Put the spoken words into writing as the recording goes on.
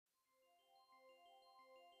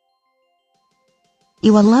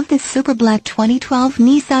You will love this super black 2012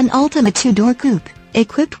 Nissan Altima two-door coupe,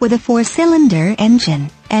 equipped with a 4-cylinder engine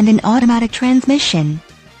and an automatic transmission.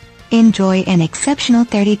 Enjoy an exceptional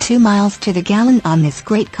 32 miles to the gallon on this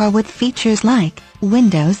great car with features like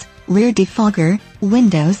windows, rear defogger,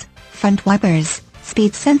 windows, front wipers,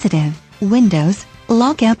 speed sensitive, windows,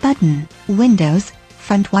 lockout button, windows,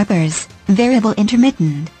 front wipers, variable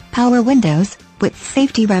intermittent, power windows, with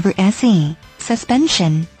safety rubber SE,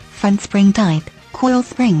 suspension, front spring type, coil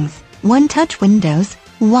springs, one-touch windows,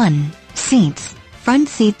 1 seats, front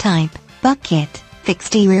seat type, bucket,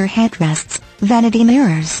 fixed rear headrests, vanity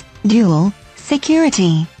mirrors, dual,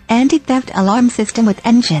 security, anti-theft alarm system with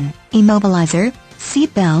engine, immobilizer,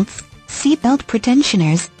 seat belts, seatbelt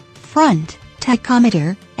pretensioners, front,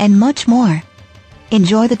 tachometer, and much more.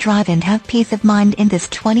 Enjoy the drive and have peace of mind in this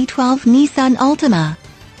 2012 Nissan Altima.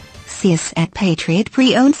 See us at Patriot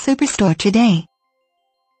Pre-Owned Superstore today.